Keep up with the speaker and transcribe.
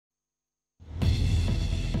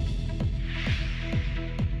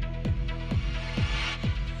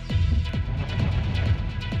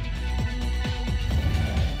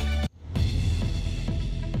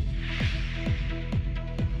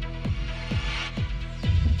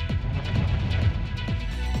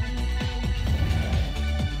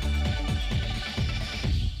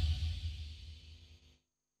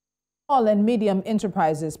Small and medium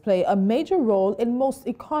enterprises play a major role in most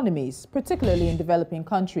economies, particularly in developing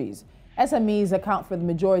countries. SMEs account for the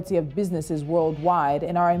majority of businesses worldwide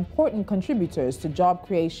and are important contributors to job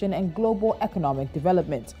creation and global economic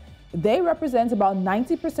development. They represent about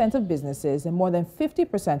 90% of businesses and more than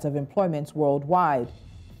 50% of employment worldwide.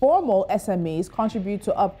 Formal SMEs contribute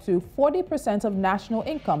to up to 40% of national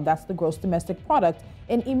income, that's the gross domestic product,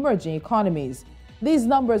 in emerging economies. These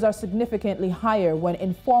numbers are significantly higher when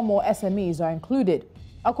informal SMEs are included.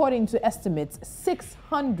 According to estimates,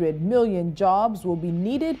 600 million jobs will be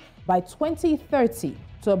needed by 2030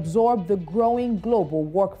 to absorb the growing global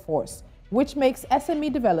workforce, which makes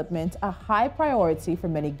SME development a high priority for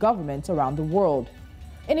many governments around the world.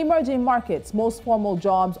 In emerging markets, most formal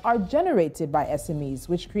jobs are generated by SMEs,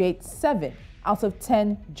 which create 7 out of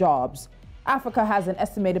 10 jobs. Africa has an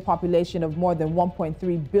estimated population of more than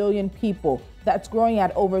 1.3 billion people that's growing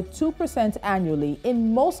at over 2% annually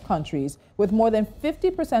in most countries, with more than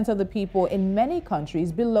 50% of the people in many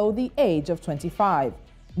countries below the age of 25.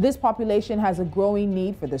 This population has a growing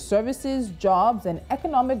need for the services, jobs, and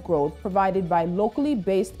economic growth provided by locally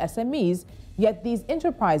based SMEs, yet these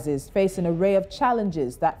enterprises face an array of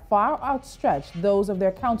challenges that far outstretch those of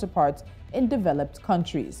their counterparts in developed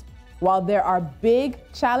countries. While there are big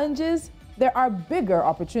challenges, there are bigger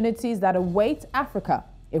opportunities that await Africa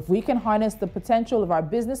if we can harness the potential of our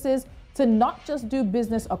businesses to not just do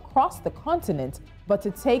business across the continent, but to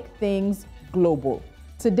take things global.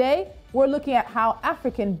 Today, we're looking at how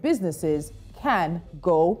African businesses can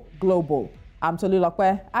go global. I'm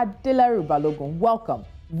Tolulokwe Adeleru Balogun. Welcome.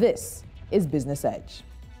 This is Business Edge.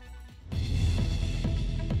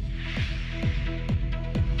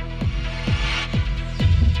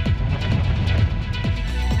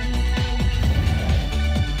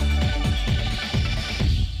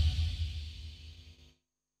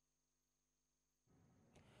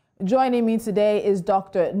 Joining me today is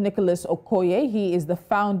Dr. Nicholas Okoye. He is the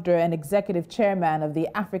founder and executive chairman of the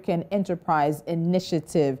African Enterprise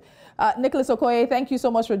Initiative. Nicholas Okoye, thank you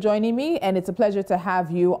so much for joining me, and it's a pleasure to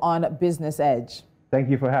have you on Business Edge.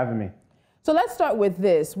 Thank you for having me. So let's start with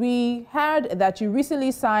this. We heard that you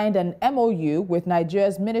recently signed an MOU with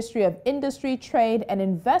Nigeria's Ministry of Industry, Trade and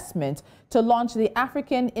Investment to launch the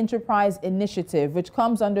African Enterprise Initiative, which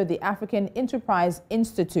comes under the African Enterprise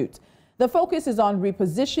Institute. The focus is on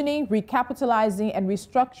repositioning, recapitalizing, and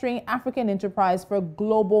restructuring African enterprise for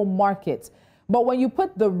global markets. But when you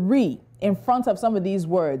put the "re" in front of some of these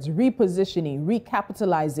words, repositioning,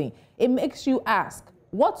 recapitalizing, it makes you ask,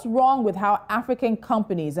 what's wrong with how African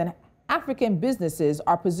companies and African businesses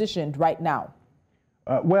are positioned right now?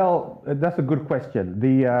 That's a good question.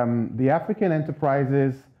 The African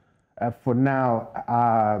enterprises, for now,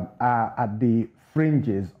 are at the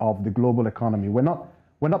fringes of the global economy.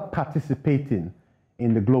 We're not participating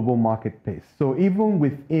in the global marketplace. So even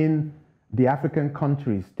within the African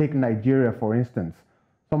countries, take Nigeria, for instance,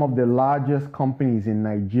 some of the largest companies in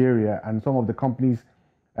Nigeria and some of the companies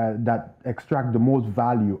that extract the most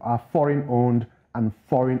value are foreign-owned and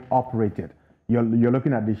foreign-operated. You're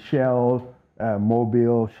looking at the Shell,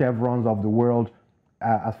 Mobil, Chevrons of the world.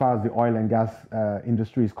 As far as the oil and gas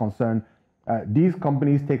industry is concerned, these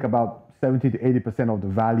companies take about 70 to 80% of the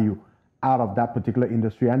value out of that particular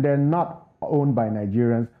industry, and they're not owned by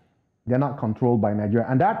Nigerians, they're not controlled by Nigeria.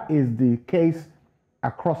 And that is the case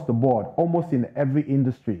across the board, almost in every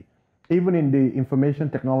industry. Even in the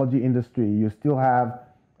information technology industry, you still have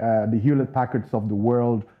the Hewlett-Packards of the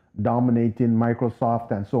world dominating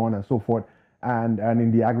Microsoft and so on and so forth. And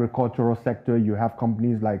in the agricultural sector, you have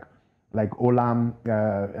companies like Olam,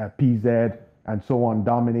 PZ, and so on,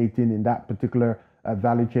 dominating in that particular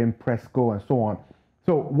value chain, Presco, and so on.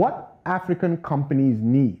 So what African companies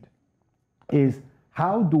need is,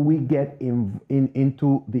 how do we get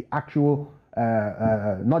into the actual,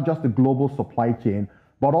 not just the global supply chain,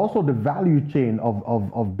 but also the value chain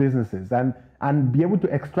of businesses, and be able to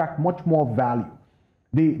extract much more value.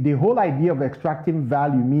 The whole idea of extracting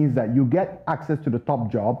value means that you get access to the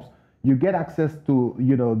top jobs, you get access to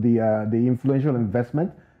the influential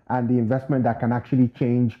investment, and the investment that can actually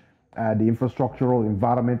change the infrastructural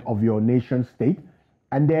environment of your nation state.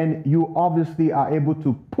 And then you obviously are able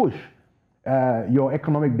to push your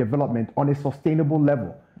economic development on a sustainable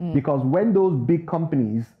level. Because when those big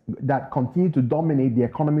companies that continue to dominate the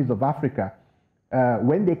economies of Africa,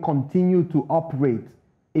 when they continue to operate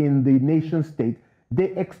in the nation state, they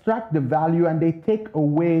extract the value and they take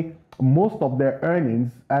away most of their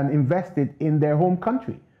earnings and invest it in their home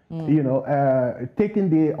country. Taking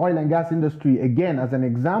the oil and gas industry again as an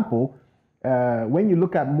example, when you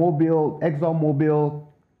look at Mobil, ExxonMobil,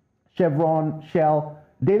 Chevron, Shell,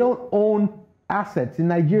 they don't own assets in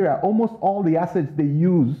Nigeria, almost all the assets they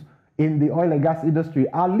use in the oil and gas industry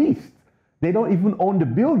are leased. They don't even own the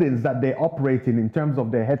buildings that they operate in terms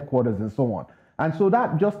of their headquarters and so on. And so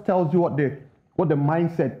that just tells you what the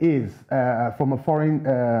mindset is from a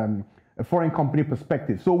foreign company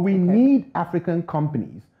perspective. So we need African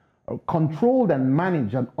companies controlled and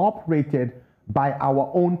managed and operated by our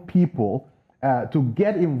own people to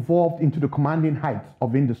get involved into the commanding heights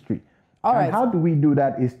of industry. And how do we do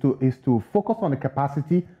that is to focus on the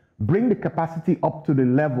capacity, bring the capacity up to the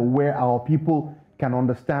level where our people can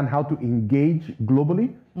understand how to engage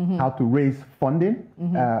globally, how to raise funding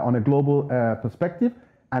on a global perspective,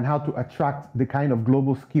 and how to attract the kind of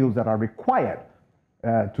global skills that are required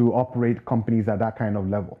to operate companies at that kind of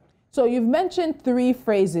level. So you've mentioned three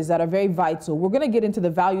phrases that are very vital. We're going to get into the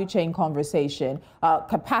value chain conversation.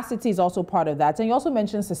 Capacity is also part of that. And you also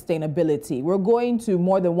mentioned sustainability. We're going to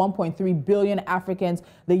more than 1.3 billion Africans,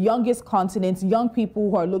 the youngest continent, young people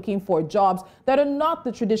who are looking for jobs that are not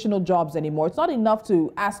the traditional jobs anymore. It's not enough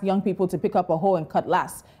to ask young people to pick up a hoe and cut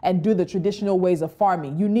laths and do the traditional ways of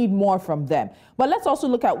farming. You need more from them. But let's also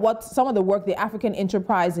look at what some of the work the African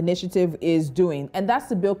Enterprise Initiative is doing, and that's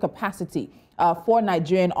to build capacity for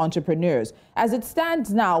Nigerian entrepreneurs. As it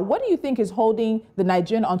stands now, what do you think is holding the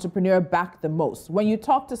Nigerian entrepreneur back the most? When you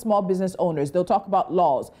talk to small business owners, they'll talk about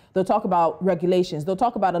laws, they'll talk about regulations, they'll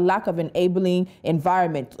talk about a lack of enabling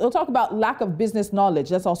environment, they'll talk about lack of business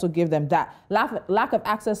knowledge, let's also give them that, lack of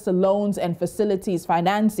access to loans and facilities,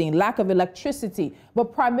 financing, lack of electricity.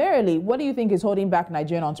 But primarily, what do you think is holding back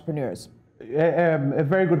Nigerian entrepreneurs? A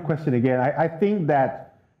very good question again. I think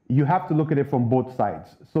that you have to look at it from both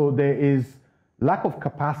sides. So there is lack of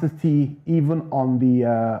capacity even on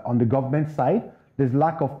the government side. There's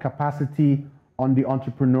lack of capacity on the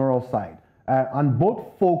entrepreneurial side. And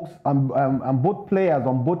both folks, and both players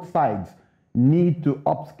on both sides need to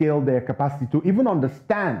upscale their capacity to even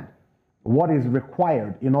understand what is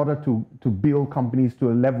required in order to build companies to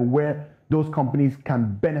a level where those companies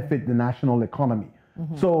can benefit the national economy.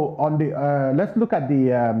 So on the let's look at the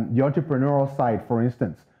entrepreneurial side, for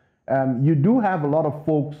instance. You do have a lot of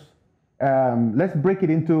folks. Let's break it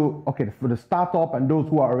into, for the startup and those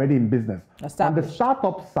who are already in business. On the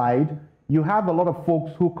startup side, you have a lot of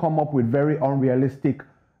folks who come up with very unrealistic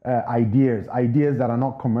ideas that are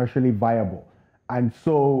not commercially viable. And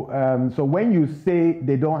so, so when you say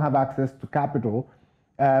they don't have access to capital,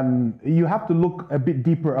 you have to look a bit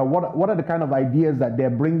deeper at what are the kind of ideas that they're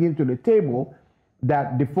bringing to the table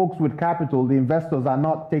that the folks with capital, the investors, are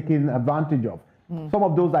not taking advantage of. Some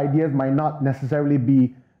of those ideas might not necessarily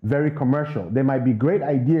be very commercial. They might be great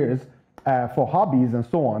ideas for hobbies and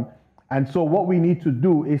so on. And so what we need to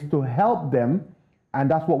do is to help them,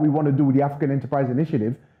 and that's what we want to do with the African Enterprise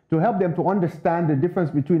Initiative, to help them to understand the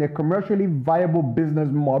difference between a commercially viable business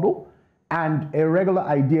model and a regular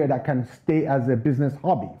idea that can stay as a business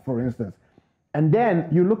hobby, for instance. And then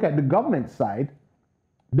you look at the government side,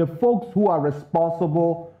 the folks who are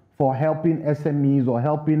responsible for helping SMEs or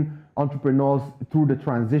helping entrepreneurs through the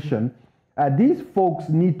transition, these folks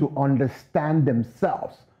need to understand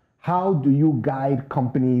themselves. How do you guide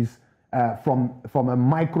companies from a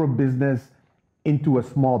micro business into a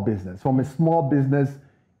small business, from a small business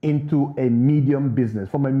into a medium business,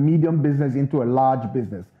 from a medium business into a large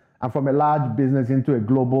business, and from a large business into a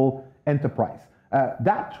global enterprise?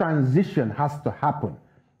 That transition has to happen.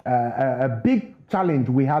 A big challenge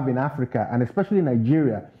we have in Africa, and especially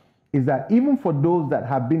Nigeria, is that even for those that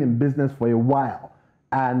have been in business for a while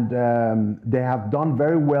and they have done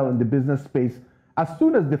very well in the business space, as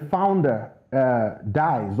soon as the founder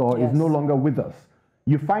dies or is no longer with us,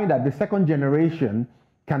 you find that the second generation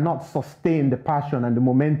cannot sustain the passion and the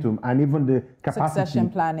momentum and even the capacity succession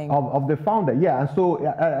planning of the founder. Yeah, and so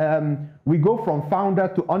we go from founder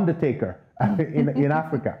to undertaker in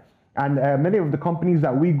Africa. And many of the companies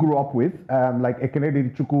that we grew up with, like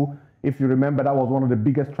Ekenedi Chukwu, if you remember, that was one of the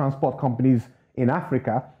biggest transport companies in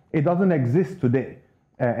Africa. It doesn't exist today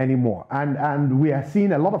anymore. And we are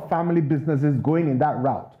seeing a lot of family businesses going in that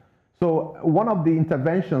route. So one of the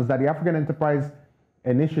interventions that the African Enterprise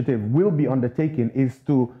Initiative will be undertaking is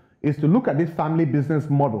to look at this family business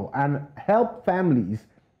model and help families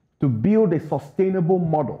to build a sustainable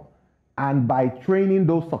model. And by training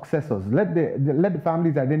those successors, let the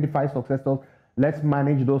families identify successors, let's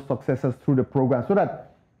manage those successors through the program so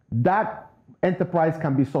that enterprise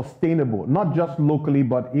can be sustainable, not just locally,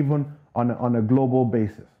 but even on a global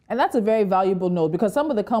basis. And that's a very valuable note, because some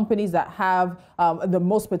of the companies that have the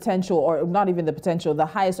most potential, or not even the potential, the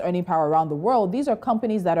highest earning power around the world, these are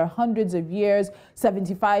companies that are hundreds of years,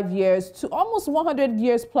 75 years to almost 100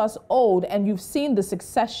 years plus old, and you've seen the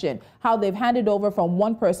succession. how they've handed over from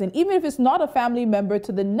one person, even if it's not a family member,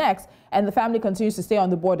 to the next, and the family continues to stay on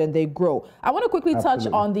the board and they grow. I want to quickly touch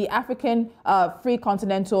on the African Free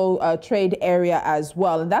Continental Trade Area as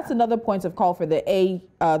well, and that's another point of call for the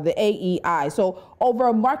AEI. So over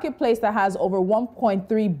a marketplace that has over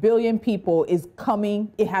 1.3 billion people is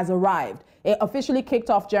coming, it has arrived. It officially kicked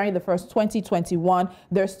off January the 1st, 2021.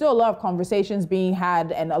 There's still a lot of conversations being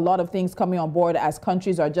had and a lot of things coming on board as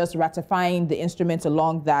countries are just ratifying the instruments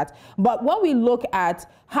along that. But when we look at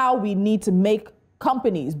how we need to make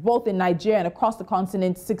companies, both in Nigeria and across the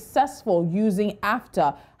continent, successful using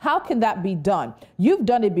AfCFTA, how can that be done? You've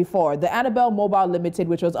done it before. The Annabelle Mobile Limited,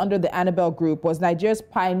 which was under the Annabelle Group, was Nigeria's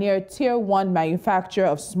pioneer tier 1 manufacturer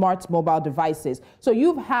of smart mobile devices. So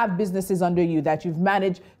you have businesses under you that you've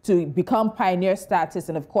managed to become pioneer status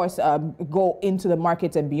and, of course, go into the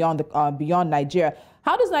market and beyond Nigeria.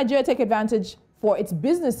 How does Nigeria take advantage for its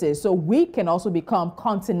businesses so we can also become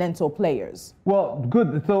continental players? Well,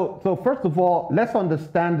 good. So first of all, let's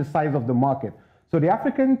understand the size of the market. So the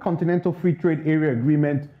African Continental Free Trade Area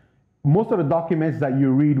Agreement, most of the documents that you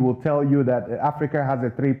read will tell you that Africa has a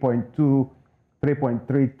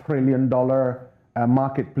 $3.3 trillion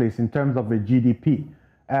marketplace in terms of the GDP.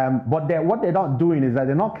 But what they're not doing is that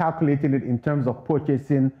they're not calculating it in terms of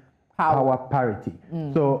purchasing power parity.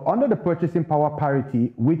 So under the purchasing power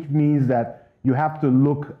parity, which means that you have to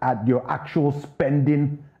look at your actual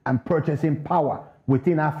spending and purchasing power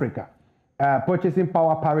within Africa. Purchasing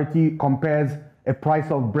power parity compares a price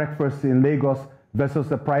of breakfast in Lagos versus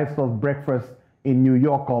the price of breakfast in New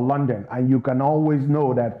York or London. And you can always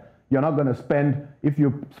know that you're not going to spend, if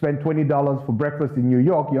you spend $20 for breakfast in New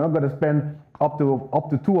York, you're not going to spend up to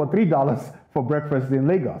 $2 or $3 for breakfast in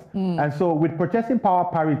Lagos. And so with purchasing power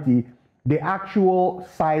parity, the actual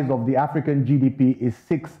size of the African GDP is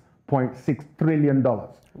 $6.6 trillion.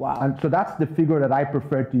 Wow. And so that's the figure that I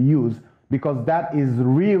prefer to use, because that is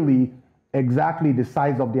really exactly the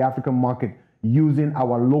size of the African market using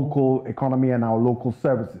our local economy and our local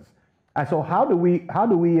services. And so how do we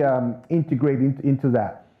integrate into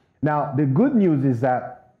that? Now, the good news is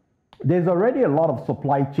that there's already a lot of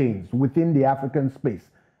supply chains within the African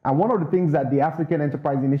space. And one of the things that the African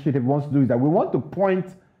Enterprise Initiative wants to do is that we want to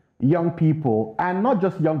point young people, and not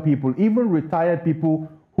just young people, even retired people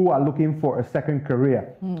who are looking for a second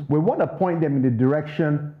career. We want to point them in the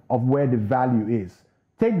direction of where the value is.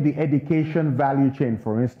 Take the education value chain,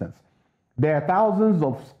 for instance. There are thousands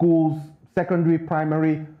of schools, secondary,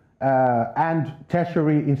 primary, and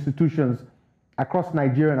tertiary institutions across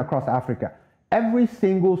Nigeria and across Africa. Every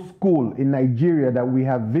single school in Nigeria that we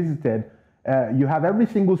have visited, you have every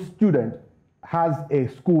single student has a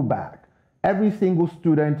school bag. Every single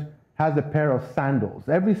student has a pair of sandals.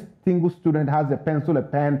 Every single student has a pencil, a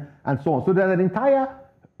pen, and so on. So there's an entire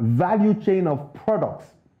value chain of products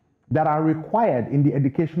that are required in the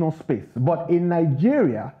educational space. But in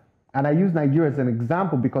Nigeria, and I use Nigeria as an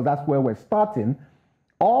example because that's where we're starting,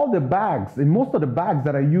 all the bags, and most of the bags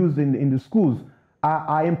that are used in the schools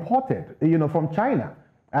are imported, from China.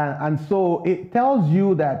 And so it tells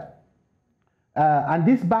you that, and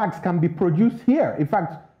these bags can be produced here. In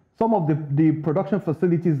fact, some of the production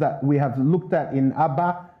facilities that we have looked at in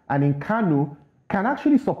Aba and in Kano can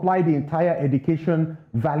actually supply the entire education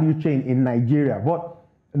value chain in Nigeria. But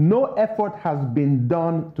no effort has been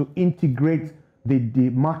done to integrate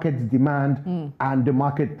the market's demand and the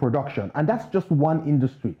market production. And that's just one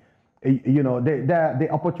industry. The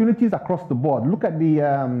opportunities across the board. Look at the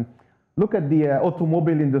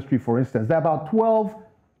automobile industry, for instance. There are about 12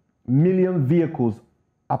 million vehicles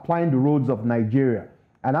applying the roads of Nigeria.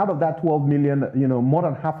 And out of that 12 million, more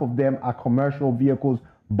than half of them are commercial vehicles,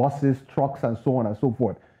 buses, trucks, and so on and so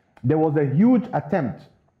forth. There was a huge attempt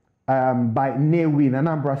by Nnewi in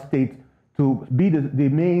Anambra State to be the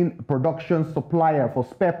main production supplier for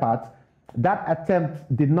spare parts. That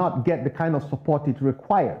attempt did not get the kind of support it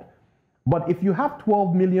required. But if you have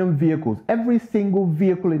 12 million vehicles, every single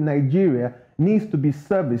vehicle in Nigeria needs to be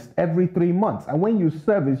serviced every 3 months. And when you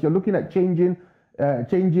service, you're looking at changing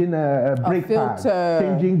brake pads,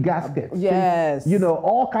 changing gaskets, yes,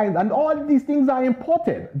 all kinds, and all these things are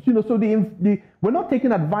imported. So we're not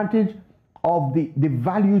taking advantage of the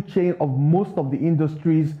value chain of most of the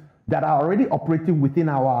industries that are already operating within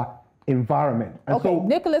our environment. And okay, so,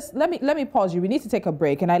 Nicholas, let me pause you. We need to take a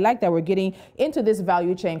break, and I like that we're getting into this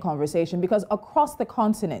value chain conversation because across the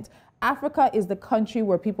continent, Africa is the country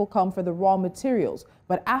where people come for the raw materials,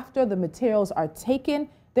 but after the materials are taken,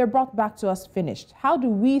 they're brought back to us finished. How do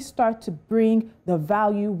we start to bring the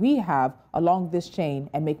value we have along this chain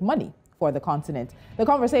and make money for the continent? The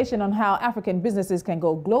conversation on how African businesses can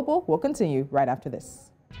go global will continue right after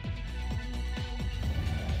this.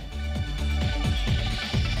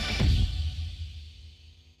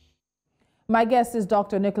 My guest is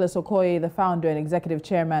Dr. Nicholas Okoye, the founder and executive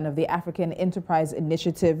chairman of the African Enterprise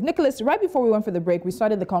Initiative. Nicholas, right before we went for the break, we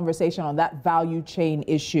started the conversation on that value chain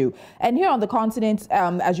issue. And here on the continent,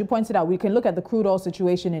 as you pointed out, we can look at the crude oil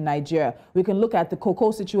situation in Nigeria. We can look at the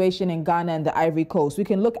cocoa situation in Ghana and the Ivory Coast. We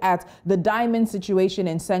can look at the diamond situation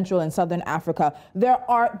in Central and Southern Africa. There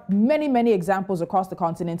are many, many examples across the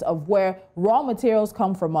continent of where raw materials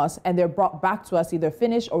come from us and they're brought back to us either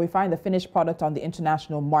finished, or we find the finished product on the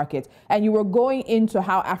international market. And you were going into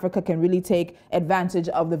how Africa can really take advantage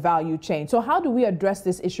of the value chain. So how do we address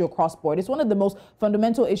this issue across board? It's one of the most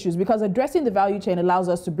fundamental issues, because addressing the value chain allows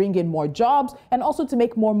us to bring in more jobs and also to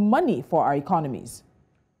make more money for our economies.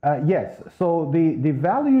 Yes. So the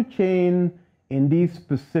value chain in these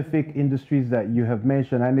specific industries that you have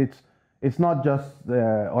mentioned, and it's not just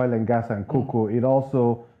oil and gas and cocoa, it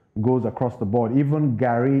also goes across the board. Even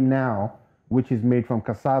Gary now, which is made from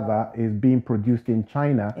cassava, is being produced in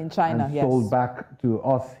China. And yes, sold back to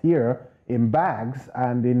us here in bags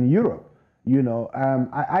and in Europe. You know,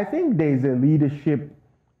 I think there's a leadership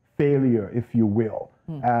failure, if you will.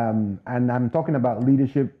 And I'm talking about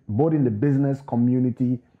leadership both in the business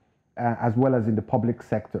community as well as in the public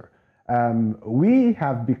sector. We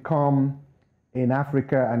have become, in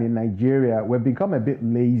Africa and in Nigeria, we've become a bit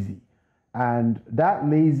lazy. And that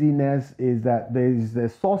laziness is that there's a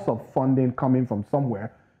source of funding coming from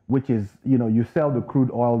somewhere, which is, you know, you sell the crude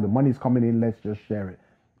oil, the money's coming in, let's just share it.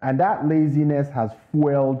 And that laziness has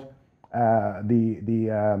fueled or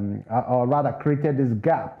rather created this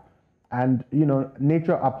gap. And, you know,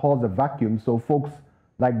 nature abhors a vacuum. So folks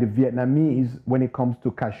like the Vietnamese, when it comes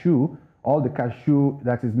to cashew, all the cashew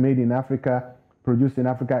that is made in Africa, produced in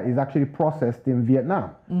Africa, is actually processed in Vietnam,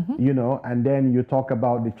 you know. And then you talk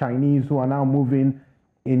about the Chinese who are now moving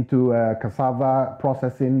into cassava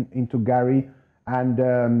processing, into Gary,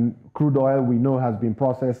 and crude oil we know has been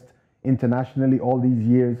processed internationally all these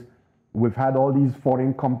years. We've had all these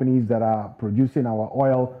foreign companies that are producing our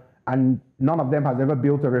oil, and none of them has ever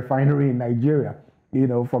built a refinery in Nigeria, you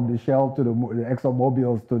know, from the Shell to the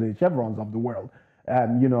ExxonMobils to the Chevrons of the world.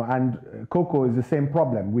 You know, and cocoa is the same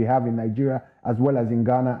problem we have in Nigeria as well as in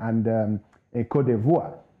Ghana and in Cote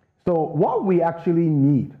d'Ivoire. So what we actually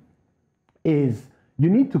need is, you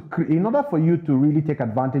need to, in order for you to really take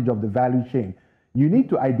advantage of the value chain, you need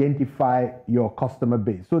to identify your customer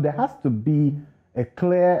base. So there has to be a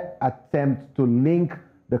clear attempt to link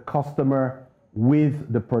the customer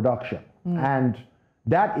with the production. And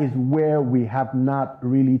that is where we have not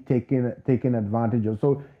really taken advantage of.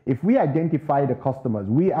 So if we identify the customers,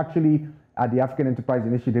 we actually, at the African Enterprise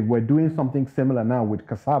Initiative, we're doing something similar now with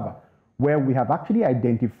cassava, where we have actually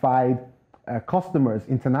identified customers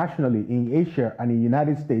internationally in Asia and in the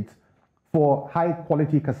United States for high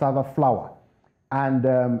quality cassava flour. And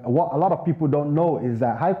what a lot of people don't know is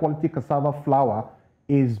that high quality cassava flour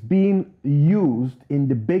is being used in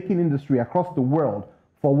the baking industry across the world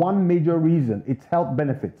for one major reason: its health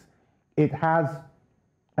benefits. It has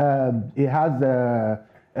a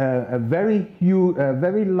very huge,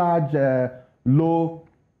 very large, low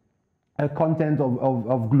content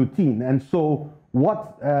of gluten. And so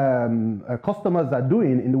what customers are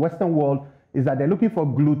doing in the Western world is that they're looking for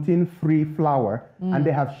gluten-free flour, and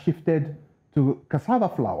they have shifted to cassava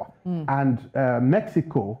flour. And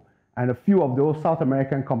Mexico and a few of those South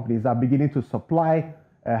American companies are beginning to supply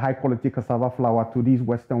high quality cassava flour to these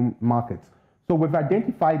Western markets. So we've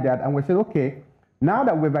identified that, and we said, okay, now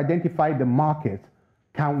that we've identified the market,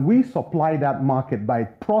 can we supply that market by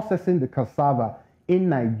processing the cassava in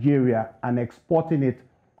Nigeria and exporting it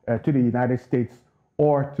to the United States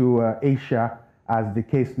or to Asia, as the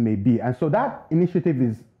case may be? And so that initiative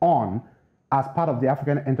is on as part of the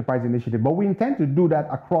African Enterprise Initiative, but we intend to do that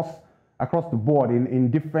across the board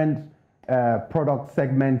in different product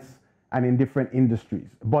segments and in different industries.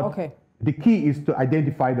 But the key is to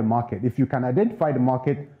identify the market. If you can identify the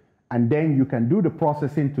market, and then you can do the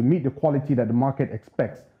processing to meet the quality that the market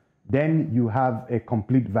expects, then you have a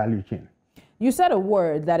complete value chain. You said a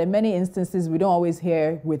word that in many instances we don't always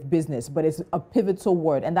hear with business, but it's a pivotal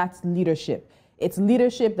word, and that's leadership. It's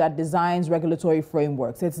leadership that designs regulatory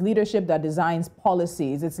frameworks. It's leadership that designs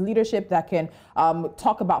policies. It's leadership that can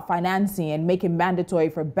talk about financing and make it mandatory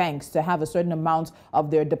for banks to have a certain amount of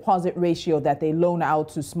their deposit ratio that they loan out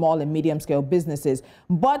to small and medium scale businesses.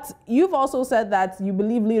 But you've also said that you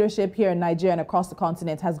believe leadership here in Nigeria and across the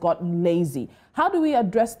continent has gotten lazy. How do we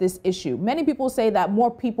address this issue? Many people say that more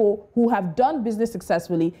people who have done business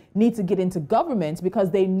successfully need to get into government because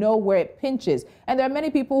they know where it pinches. And there are many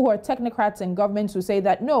people who are technocrats in government governments who say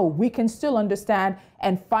that, no, we can still understand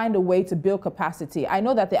and find a way to build capacity. I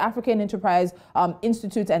know that the African Enterprise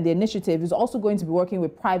Institute and the initiative is also going to be working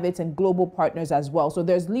with private and global partners as well. So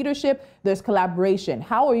there's leadership, there's collaboration.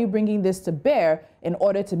 How are you bringing this to bear in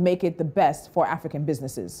order to make it the best for African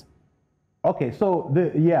businesses? Okay, so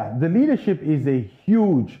the leadership is a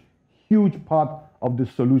huge part of the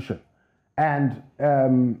solution. And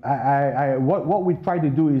what we try to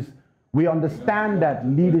do is we understand that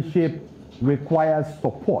leadership requires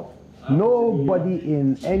support. Nobody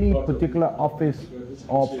in any particular office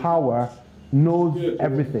or power knows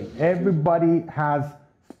everything. Everybody has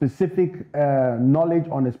specific knowledge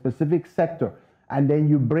on a specific sector, and then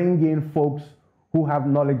you bring in folks who have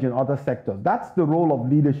knowledge in other sectors. That's the role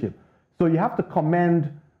of leadership. So you have to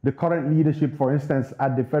commend the current leadership, for instance,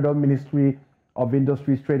 at the Federal Ministry of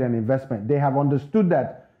Industries, Trade and Investment. They have understood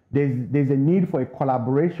that there's a need for a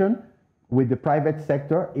collaboration with the private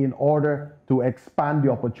sector in order to expand the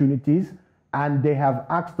opportunities, and they have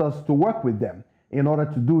asked us to work with them in order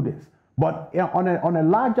to do this. But on a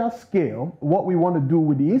larger scale, what we want to do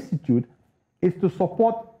with the Institute is to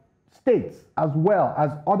support states as well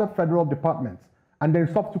as other federal departments, and then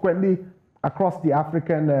subsequently across the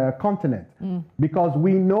African continent, because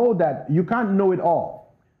we know that you can't know it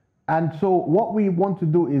all. And so what we want to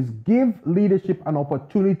do is give leadership an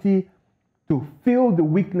opportunity to fill the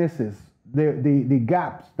weaknesses, the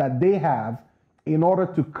gaps that they have in order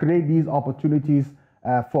to create these opportunities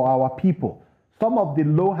for our people. Some of the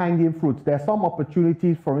low-hanging fruits, there are some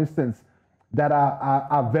opportunities, for instance, that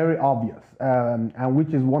are very obvious, and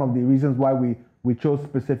which is one of the reasons why we chose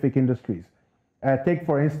specific industries. Take,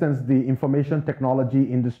 for instance, the information technology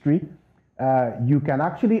industry. You can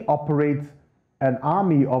actually operate an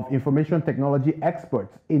army of information technology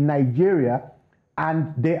experts in Nigeria,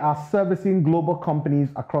 and they are servicing global companies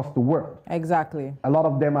across the world. Exactly. A lot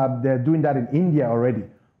of them they're doing that in India already.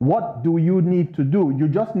 What do you need to do? You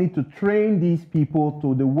just need to train these people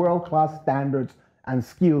to the world-class standards and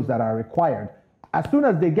skills that are required. As soon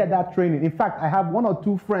as they get that training, in fact, I have one or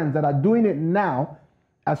two friends that are doing it now.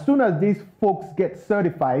 As soon as these folks get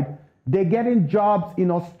certified, they're getting jobs in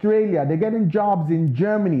Australia, they're getting jobs in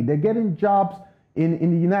Germany, they're getting jobs in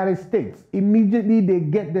the United States. Immediately they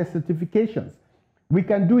get their certifications. We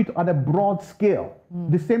can do it on a broad scale.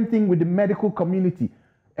 The same thing with the medical community.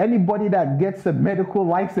 Anybody that gets a medical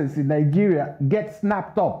license in Nigeria gets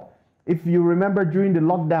snapped up. If you remember during the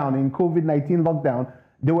lockdown, in COVID-19 lockdown,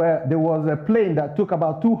 there was a plane that took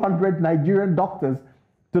about 200 Nigerian doctors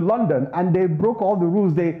to London, and they broke all the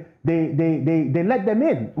rules. They let them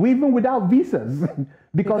in, even without visas,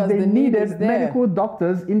 because they needed medical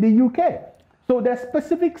doctors in the UK. So there's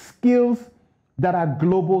specific skills that are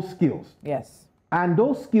global skills. Yes. And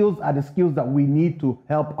those skills are the skills that we need to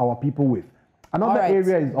help our people with. Another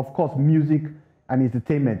area is, of course, music and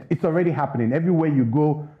entertainment. It's already happening. Everywhere you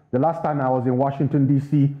go, the last time I was in Washington,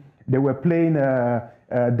 D.C., they were playing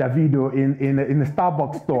Davido in a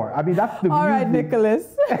Starbucks store. I mean, that's the music. All right,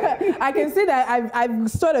 Nicholas. I can see that I've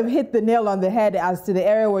sort of hit the nail on the head as to the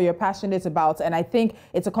area where you're passionate about, and I think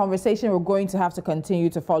it's a conversation we're going to have to continue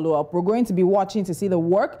to follow up. We're going to be watching to see the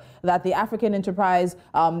work that the African Enterprise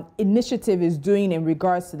Initiative is doing in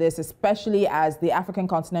regards to this, especially as the African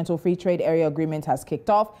Continental Free Trade Area Agreement has kicked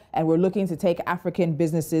off, and we're looking to take African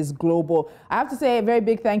businesses global. I have to say a very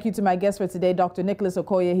big thank you to my guest for today, Dr. Nicholas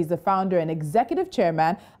Okoye. He's the founder and executive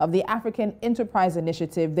chairman of the African Enterprise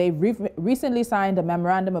Initiative. They recently signed a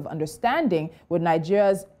memorandum of understanding with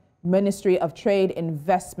Nigeria's Ministry of Trade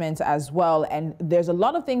Investment as well. And there's a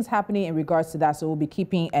lot of things happening in regards to that, so we'll be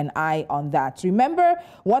keeping an eye on that. Remember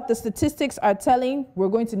what the statistics are telling. We're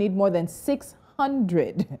going to need more than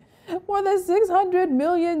 600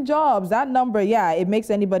 million jobs. That number, yeah, it makes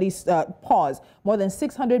anybody pause. More than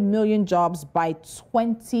 600 million jobs by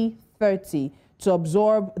 2030 to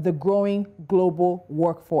absorb the growing global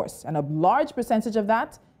workforce. And a large percentage of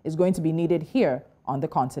that is going to be needed here on the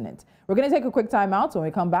continent. We're going to take a quick time out. When we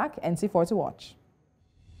come back, NC4 to watch.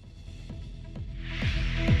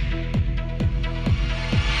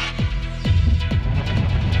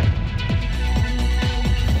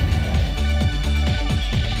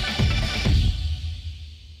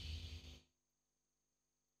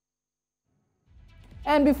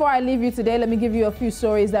 And before I leave you today, let me give you a few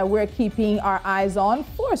stories that we're keeping our eyes on.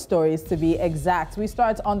 4 stories to be exact. We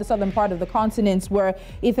start on the southern part of the continent, where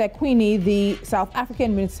eThekwini, the South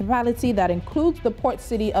African municipality that includes the port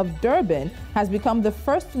city of Durban, has become the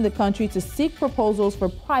first in the country to seek proposals for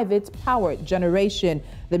private power generation.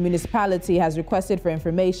 The municipality has requested for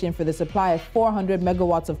information for the supply of 400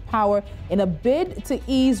 megawatts of power in a bid to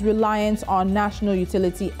ease reliance on national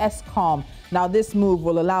utility Eskom. Now, this move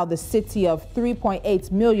will allow the city of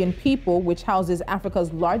 3.8 million people, which houses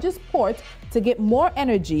Africa's largest port, to get more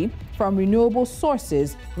energy from renewable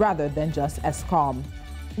sources rather than just Eskom.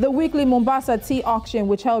 The weekly Mombasa tea auction,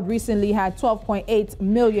 which held recently, had 12.8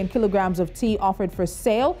 million kilograms of tea offered for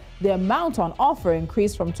sale. The amount on offer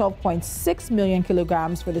increased from 12.6 million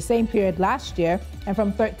kilograms for the same period last year and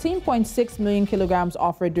from 13.6 million kilograms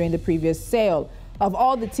offered during the previous sale. Of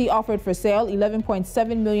all the tea offered for sale,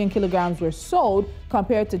 11.7 million kilograms were sold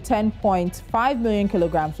compared to 10.5 million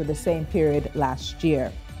kilograms for the same period last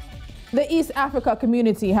year. The East Africa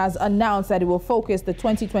community has announced that it will focus the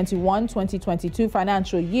 2021-2022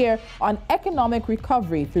 financial year on economic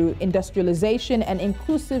recovery through industrialization and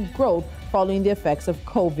inclusive growth following the effects of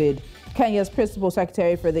COVID. Kenya's Principal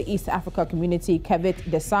Secretary for the East Africa Community, Kevit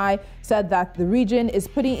Desai, said that the region is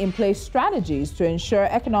putting in place strategies to ensure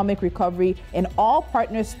economic recovery in all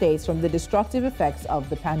partner states from the destructive effects of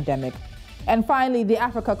the pandemic. And finally, the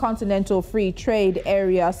Africa Continental Free Trade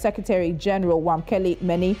Area Secretary General Wamkeli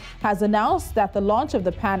Meni has announced that the launch of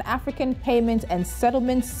the Pan-African Payment and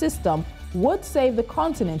Settlement System would save the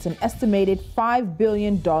continent an estimated $5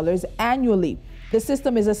 billion annually. The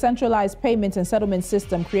system is a centralized payment and settlement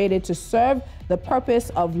system created to serve the purpose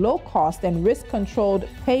of low-cost and risk-controlled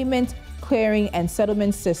payment, clearing, and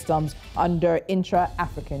settlement systems under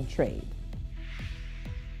intra-African trade.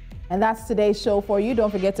 And that's today's show for you.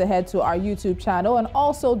 Don't forget to head to our YouTube channel and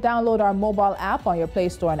also download our mobile app on your Play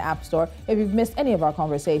Store and App Store if you've missed any of our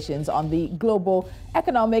conversations on the global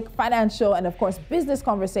economic, financial, and of course, business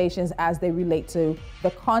conversations as they relate to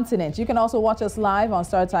the continent. You can also watch us live on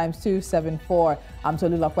StarTimes 274. I'm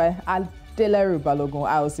Tolu Lokwe.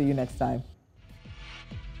 I will see you next time.